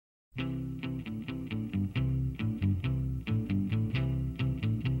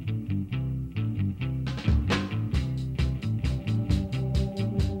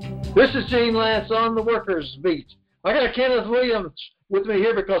This is Gene Lance on the Workers Beat. I got Kenneth Williams with me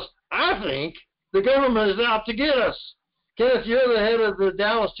here because I think the government is out to get us. Kenneth, you're the head of the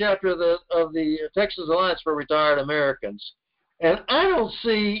Dallas chapter of the Texas Alliance for Retired Americans. And I don't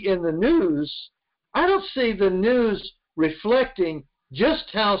see the news reflecting just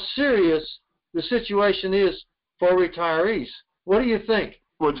how serious the situation is for retirees. What do you think?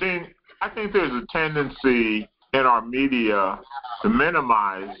 Well, Gene, I think there's a tendency in our media to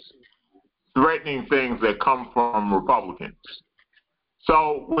minimize threatening things that come from Republicans.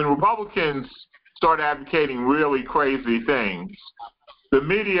 So when Republicans start advocating really crazy things, the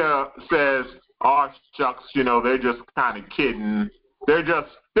media says, "Oh, shucks, they're just kind of kidding. They're just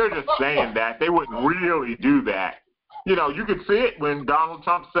saying that. They wouldn't really do that." You could see it when Donald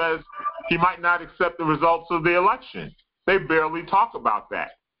Trump says he might not accept the results of the election. They barely talk about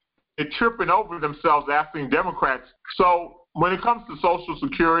that. They're tripping over themselves asking Democrats. So when it comes to Social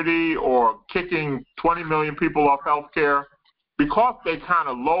Security or kicking 20 million people off health care, because they kind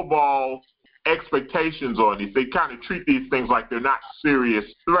of lowball expectations on these, they kind of treat these things like they're not serious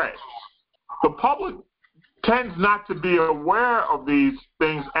threats. The public tends not to be aware of these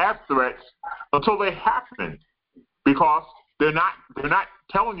things as threats until they happen, because they're not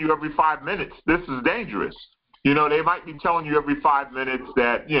telling you every 5 minutes this is dangerous. They might be telling you every 5 minutes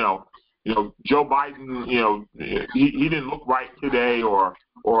that Joe Biden, he didn't look right today, or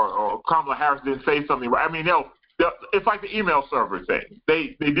Kamala Harris didn't say something right. I mean, it's like the email server thing.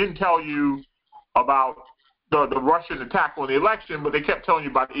 They didn't tell you about the Russian attack on the election, but they kept telling you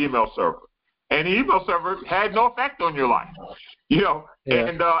about the email server. And the email server had no effect on your life, Yeah.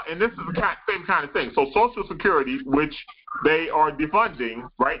 And this is the same kind of thing. So Social Security, which they are defunding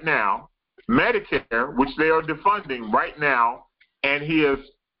right now, Medicare, which they are defunding right now, and he has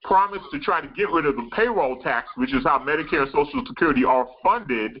promised to try to get rid of the payroll tax, which is how Medicare and Social Security are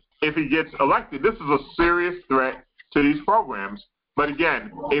funded if he gets elected. This is a serious threat to these programs. But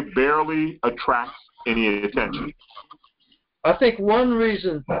again, it barely attracts any attention. I think one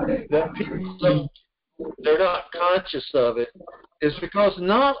reason that people they're not conscious of it is because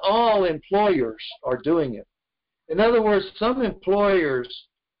not all employers are doing it. In other words, some employers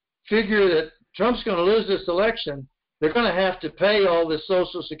figure that Trump's going to lose this election. They're going to have to pay all this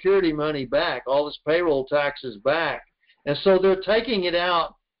Social Security money back, all this payroll taxes back. And so they're taking it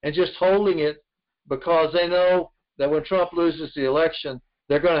out and just holding it because they know that when Trump loses the election,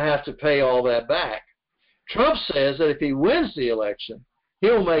 they're going to have to pay all that back. Trump says that if he wins the election,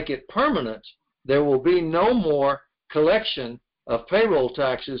 he'll make it permanent. There will be no more collection of payroll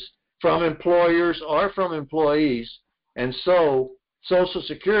taxes from employers or from employees. And so Social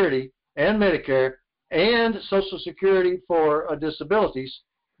Security and Medicare and Social Security for disabilities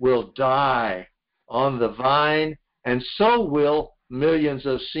will die on the vine, and so will millions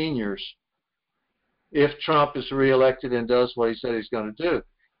of seniors if Trump is reelected and does what he said he's going to do.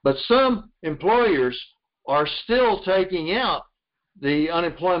 But some employers are still taking out the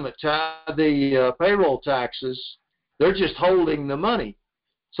the payroll taxes. They're just holding the money.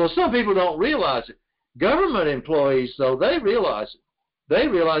 So some people don't realize it. Government employees, though, they realize it. They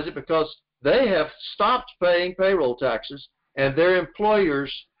realize it because they have stopped paying payroll taxes, and their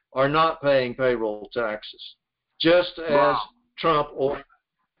employers are not paying payroll taxes, just as Trump or.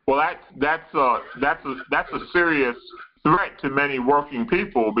 Well, that's a serious threat to many working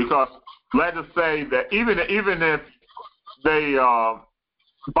people, because let us say that even if they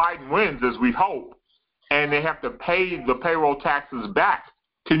Biden wins, as we hope, and they have to pay the payroll taxes back,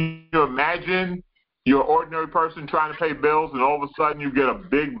 can you imagine you're an ordinary person trying to pay bills, and all of a sudden you get a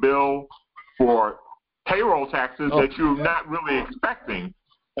big bill for payroll taxes that you're not really expecting,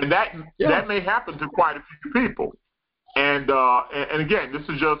 and that may happen to quite a few people. And again, this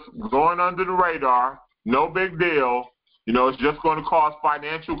is just going under the radar, no big deal. It's just going to cause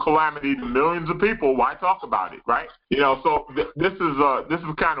financial calamity to millions of people. Why talk about it, right? So this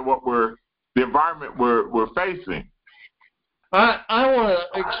is kind of what the environment we're facing. I want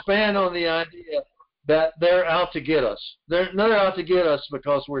to expand on the idea that they're out to get us. They're out to get us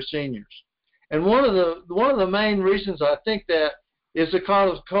because we're seniors. And one of the main reasons I think that is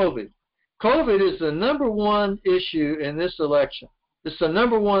because of COVID. COVID is the number one issue in this election. It's the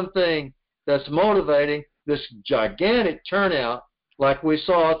number one thing that's motivating this gigantic turnout like we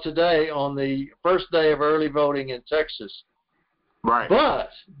saw today on the first day of early voting in Texas. Right. But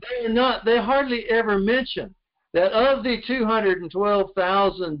they hardly ever mention that of the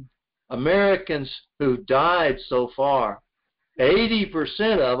 212,000 Americans who died so far,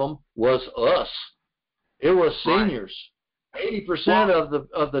 80% of them was us. It was seniors. 80% of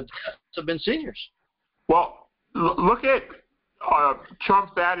the deaths have been seniors. Well, look at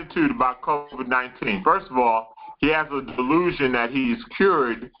Trump's attitude about COVID-19. First of all, he has a delusion that he's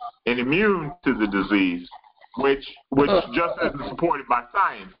cured and immune to the disease, which just isn't supported by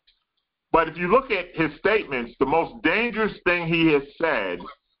science. But if you look at his statements, the most dangerous thing he has said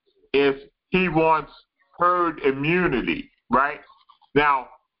is he wants herd immunity, right? Now,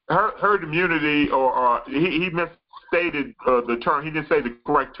 herd immunity, or he misstated the term. He didn't say the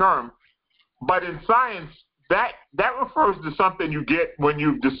correct term. But in science, that refers to something you get when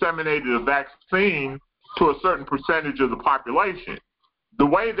you've disseminated a vaccine to a certain percentage of the population. The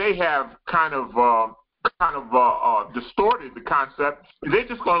way they have kind of distorted the concept is they're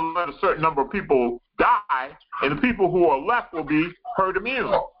just going to let a certain number of people die, and the people who are left will be herd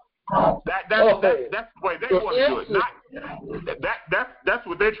immune. That's the way they want to do it. That's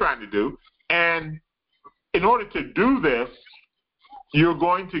what they're trying to do. And in order to do this, you're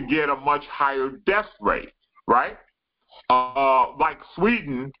going to get a much higher death rate, right? Like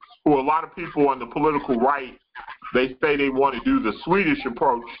Sweden, who a lot of people on the political right, they say they want to do the Swedish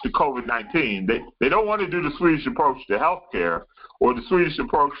approach to COVID-19. They don't want to do the Swedish approach to healthcare or the Swedish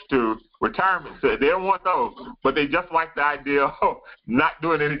approach to retirement. They don't want those, but they just like the idea of not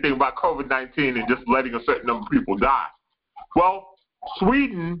doing anything about COVID-19 and just letting a certain number of people die. Well,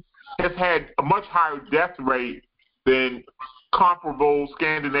 Sweden has had a much higher death rate than comparable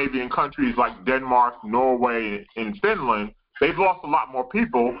Scandinavian countries like Denmark, Norway, and Finland. They've lost a lot more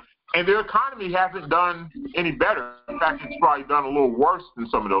people, and their economy hasn't done any better. In fact, it's probably done a little worse than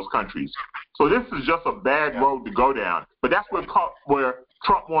some of those countries. So this is just a bad road to go down. But that's where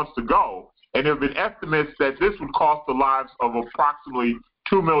Trump wants to go. And there have been estimates that this would cost the lives of approximately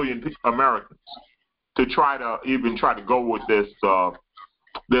 2 million Americans to try to go with this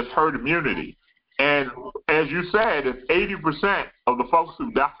herd immunity. And as you said, if 80% of the folks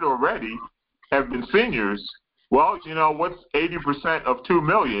who've died already have been seniors, well, you know, what's 80% of 2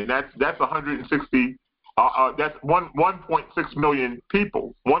 million? That's 160. That's 1.6 million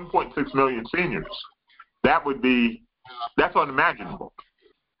people, 1.6 million seniors. That's unimaginable.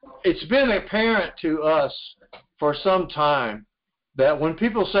 It's been apparent to us for some time that when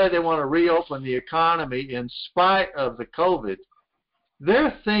people say they want to reopen the economy in spite of the COVID,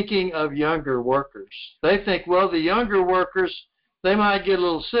 they're thinking of younger workers. They think, well, the younger workers, they might get a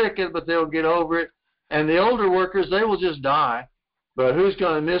little sick, but they'll get over it. And the older workers, they will just die. But who's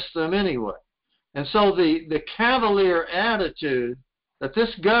going to miss them anyway? And so the cavalier attitude that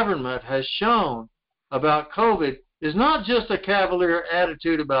this government has shown about COVID is not just a cavalier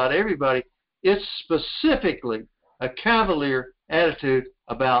attitude about everybody. It's specifically a cavalier attitude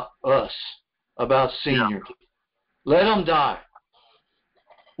about us, about seniors. Yeah. Let them die.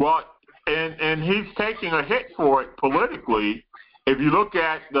 Well, and he's taking a hit for it politically. If you look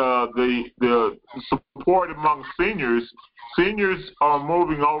at the support among seniors are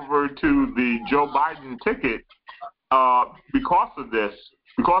moving over to the Joe Biden ticket because of this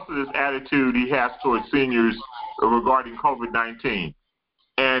attitude he has towards seniors regarding COVID-19,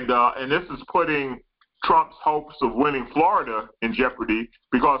 and this is putting Trump's hopes of winning Florida in jeopardy,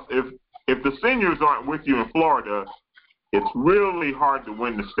 because if the seniors aren't with you in Florida, it's really hard to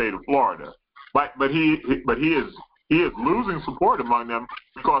win the state of Florida. But he is losing support among them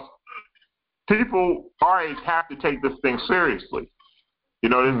because people our age have to take this thing seriously. You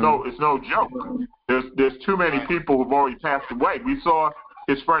know, it's no joke. There's too many people who've already passed away. We saw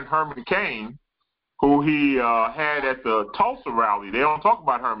his friend Herman Cain, who he had at the Tulsa rally. They don't talk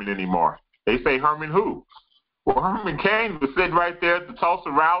about Herman anymore. They say Herman who? Well, Herman Cain was sitting right there at the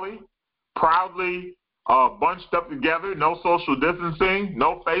Tulsa rally, proudly bunched up together, no social distancing,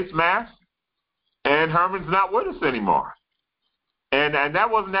 no face mask, and Herman's not with us anymore. And that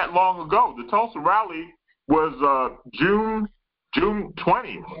wasn't that long ago. The Tulsa rally was June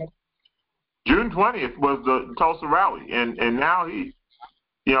 20th. June 20th was the Tulsa rally, and now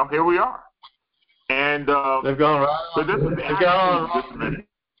here we are. And they've gone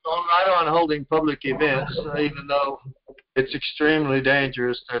right on holding public events, even though it's extremely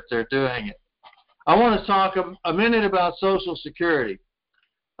dangerous that they're doing it. I want to talk a minute about Social Security.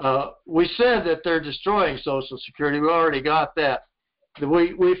 We said that they're destroying Social Security. We already got that.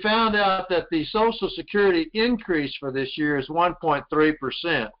 We found out that the Social Security increase for this year is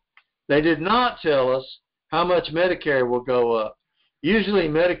 1.3%. They did not tell us how much Medicare will go up. Usually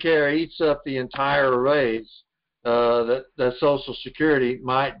Medicare eats up the entire raise that Social Security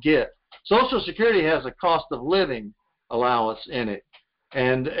might get. Social Security has a cost of living allowance in it.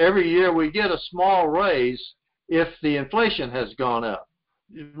 And every year we get a small raise if the inflation has gone up.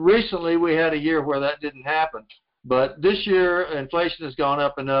 Recently, we had a year where that didn't happen, but this year inflation has gone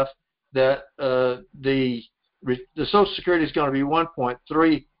up enough that the Social Security is going to be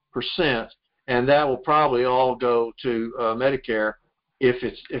 1.3%, and that will probably all go to Medicare if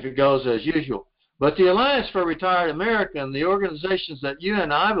it goes as usual. But the Alliance for Retired Americans, the organizations that you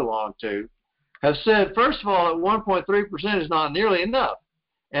and I belong to, have said, first of all, that 1.3% is not nearly enough,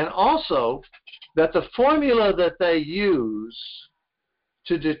 and also that the formula that they use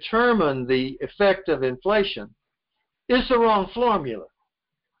to determine the effect of inflation is the wrong formula.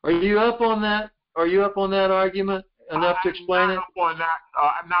 Are you up on that? Are you up on that argument enough to explain it?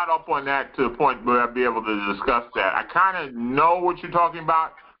 I'm not up on that to the point where I'll be able to discuss that. I kind of know what you're talking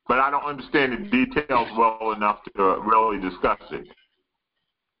about, but I don't understand the details well enough to really discuss it.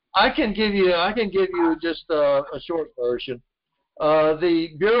 I can give you just a short version. The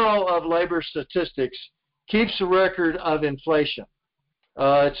Bureau of Labor Statistics keeps a record of inflation.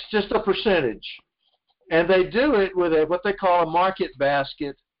 It's just a percentage, and they do it with what they call a market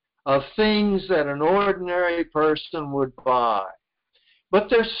basket of things that an ordinary person would buy. But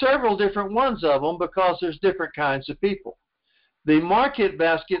there's several different ones of them because there's different kinds of people. The market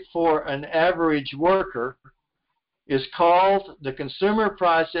basket for an average worker is called the Consumer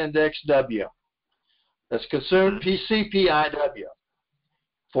Price Index W. That's CPIW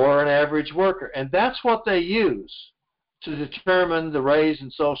for an average worker. And that's what they use to determine the raise in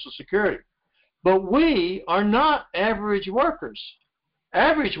Social Security. But we are not average workers.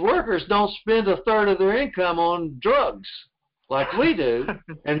 Average workers don't spend a third of their income on drugs like we do,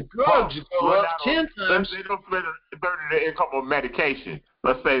 and drugs go up 10 times. They don't spend a third of their income on medication.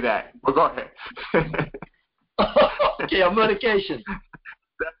 Let's say that. But go ahead. Okay, on medication.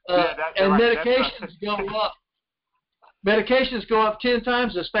 And right. Medications go up. Medications go up 10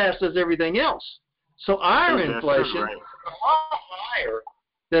 times as fast as everything else. So our inflation is a lot higher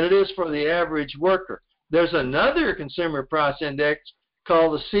than it is for the average worker. There's another consumer price index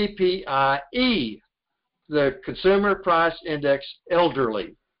called the CPIE, the Consumer Price Index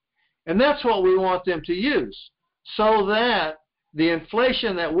Elderly. And that's what we want them to use, so that the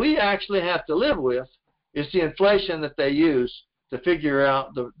inflation that we actually have to live with is the inflation that they use to figure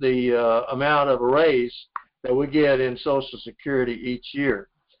out the amount of a raise that we get in Social Security each year.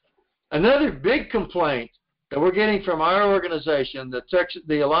 Another big complaint that we're getting from our organization,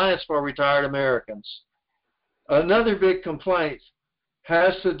 the Alliance for Retired Americans, another big complaint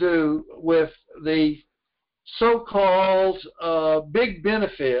has to do with the so-called big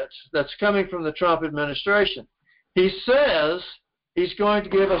benefit that's coming from the Trump administration. He says he's going to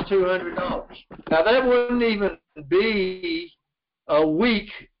give us $200. Now, that wouldn't even be a week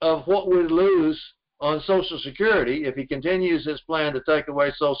of what we lose on Social Security if he continues his plan to take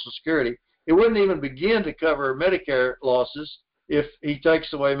away Social Security. It wouldn't even begin to cover Medicare losses if he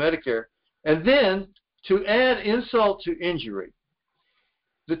takes away Medicare. And then, to add insult to injury,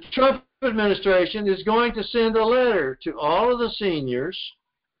 the Trump administration is going to send a letter to all of the seniors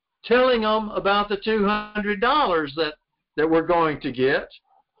telling them about the $200 that we're going to get,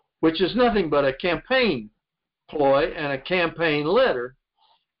 which is nothing but a campaign ploy and a campaign letter,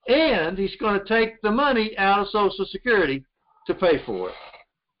 and he's going to take the money out of Social Security to pay for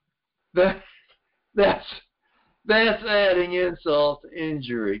it. That's adding insult to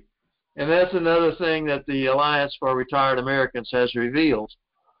injury, and that's another thing that the Alliance for Retired Americans has revealed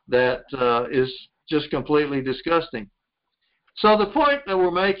that is just completely disgusting. So the point that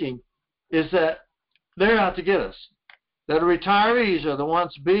we're making is that they're out to get us, that retirees are the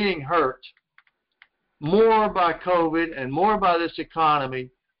ones being hurt more by COVID and more by this economy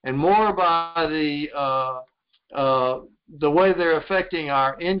and more by the way they're affecting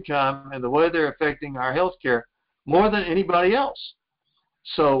our income and the way they're affecting our health care more than anybody else.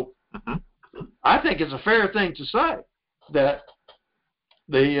 So I think it's a fair thing to say that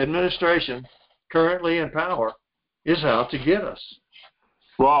the administration currently in power is out to get us.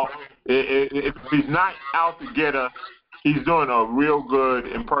 Well, if he's not out to get us, he's doing a real good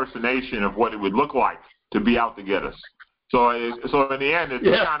impersonation of what it would look like to be out to get us. So in the end,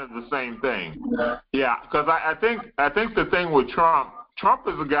 it's kind of the same thing. Yeah, because I think the thing with Trump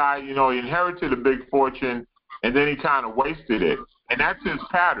is a guy, he inherited a big fortune, and then he kind of wasted it. And that's his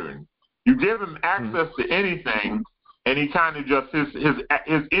pattern. You give him access to anything, and he kind of just,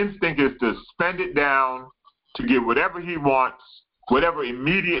 his instinct is to spend it down to get whatever he wants, whatever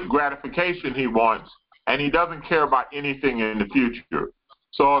immediate gratification he wants, and he doesn't care about anything in the future.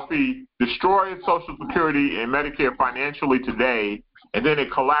 So if he destroys Social Security and Medicare financially today, and then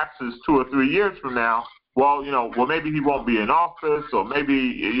it collapses 2 or 3 years from now, well, maybe he won't be in office, or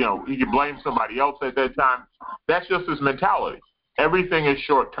maybe, he can blame somebody else at that time. That's just his mentality. Everything is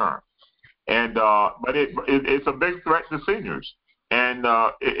short term. And but it's a big threat to seniors. And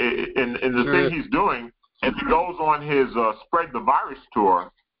the thing he's doing, as he goes on his Spread the Virus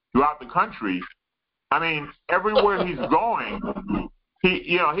tour throughout the country, I mean, everywhere he's going,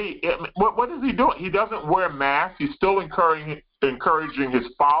 what is he doing? He doesn't wear masks. He's still encouraging his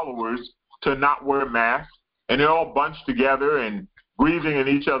followers to not wear masks, and they're all bunched together and breathing in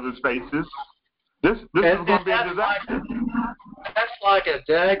each other's faces. This is going to be a disaster. That's like a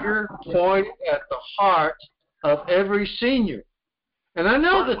dagger pointed at the heart of every senior. And I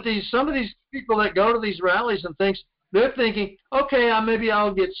know that some of these people that go to these rallies and things, they're thinking, okay, maybe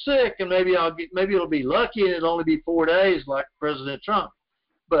I'll get sick, and maybe it'll be lucky, and it'll only be 4 days like President Trump.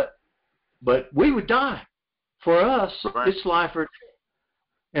 But we would die. For us, it's life or death.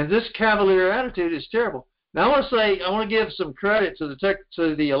 And this cavalier attitude is terrible. Now I want to give some credit to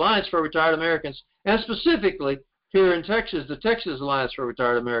the Alliance for Retired Americans, and specifically here in Texas, the Texas Alliance for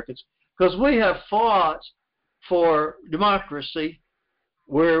Retired Americans, because we have fought for democracy.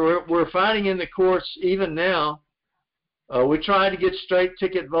 We're fighting in the courts even now. We tried to get straight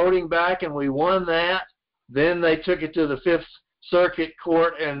ticket voting back, and we won that. Then they took it to the Fifth Circuit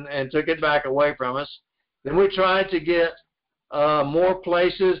Court and took it back away from us. Then we tried to get more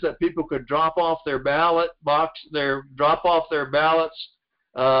places that people could drop off their ballots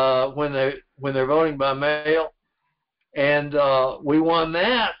when they're voting by mail, and we won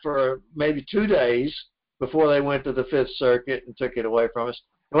that for maybe 2 days before they went to the Fifth Circuit and took it away from us.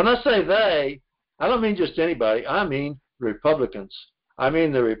 And when I say they, I don't mean just anybody. I mean Republicans. I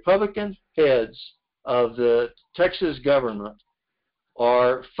mean the Republican heads of the Texas government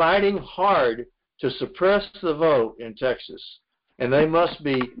are fighting hard to suppress the vote in Texas, and they must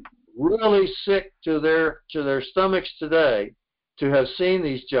be really sick to their stomachs today to have seen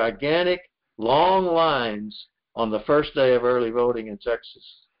these gigantic long lines on the first day of early voting in Texas.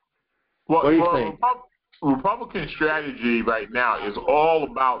 What do you think? Republican strategy right now is all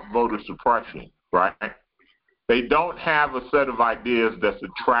about voter suppression, right? They don't have a set of ideas that's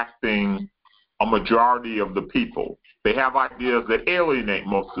attracting a majority of the people. They have ideas that alienate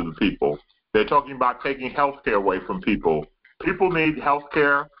most of the people. They're talking about taking health care away from people. People need health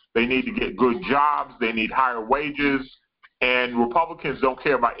care. They need to get good jobs. They need higher wages. And Republicans don't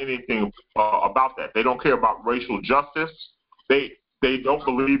care about anything about that. They don't care about racial justice. They don't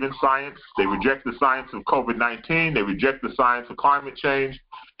believe in science. They reject the science of COVID-19. They reject the science of climate change.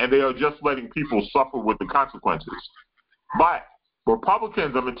 And they are just letting people suffer with the consequences. But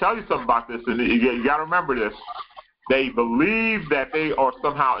Republicans, I'm going to tell you something about this, and you got to remember this. They believe that they are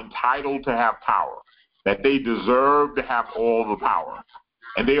somehow entitled to have power, that they deserve to have all the power.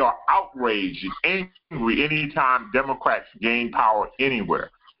 And they are outraged and angry anytime Democrats gain power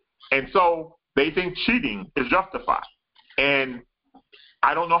anywhere. And so they think cheating is justified. And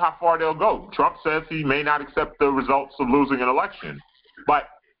I don't know how far they'll go. Trump says he may not accept the results of losing an election. But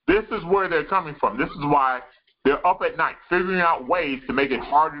this is where they're coming from. This is why they're up at night figuring out ways to make it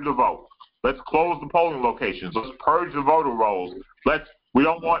harder to vote. Let's close the polling locations. Let's purge the voter rolls. We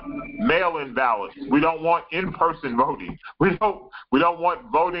don't want mail-in ballots. We don't want in-person voting. We don't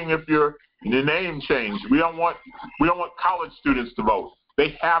want voting if your name changed. We don't want college students to vote.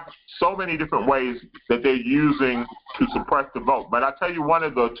 They have so many different ways that they're using to suppress the vote. But I tell you, one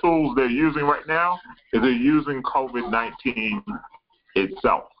of the tools they're using right now is they're using COVID-19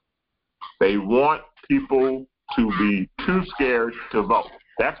 itself. They want people to be too scared to vote.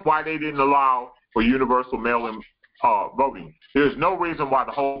 That's why they didn't allow for universal mail-in voting. There's no reason why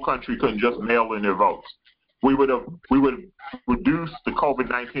the whole country couldn't just mail in their votes. We would reduce the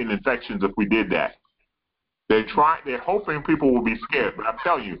COVID-19 infections if we did that. They're hoping people will be scared. But I'm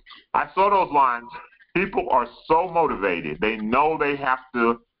telling you, I saw those lines. People are so motivated. They know they have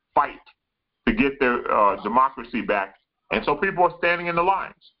to fight to get their democracy back. And so people are standing in the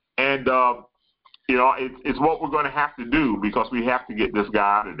lines. And, it's what we're going to have to do because we have to get this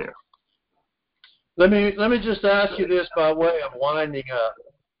guy out of there. Let me just ask you this by way of winding up.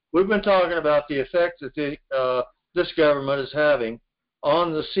 We've been talking about the effect that this government is having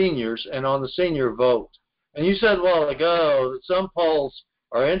on the seniors and on the senior vote. And you said a while ago that some polls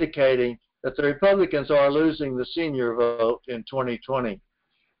are indicating that the Republicans are losing the senior vote in 2020.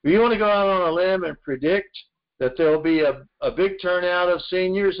 Do you want to go out on a limb and predict that there will be a big turnout of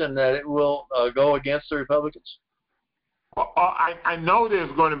seniors and that it will go against the Republicans? I know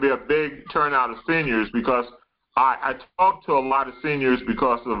there's going to be a big turnout of seniors because I talked to a lot of seniors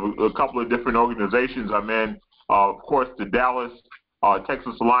because of a couple of different organizations I'm in. Of course, the Dallas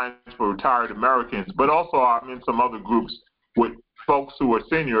Texas Alliance for Retired Americans, but also I'm in some other groups with folks who are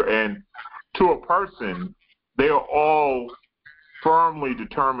senior, and to a person, they are all firmly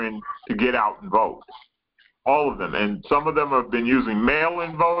determined to get out and vote. All of them. And some of them have been using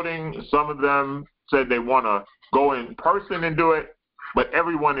mail-in voting. Some of them said they want to go in person and do it, but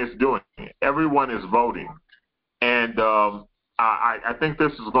everyone is doing it. Everyone is voting. And I think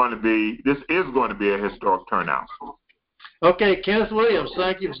this is going to be a historic turnout. Okay, Kenneth Williams,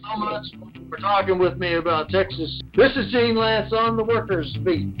 thank you so much for talking with me about Texas. This is Gene Lance on the Workers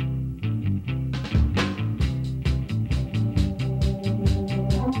Beat.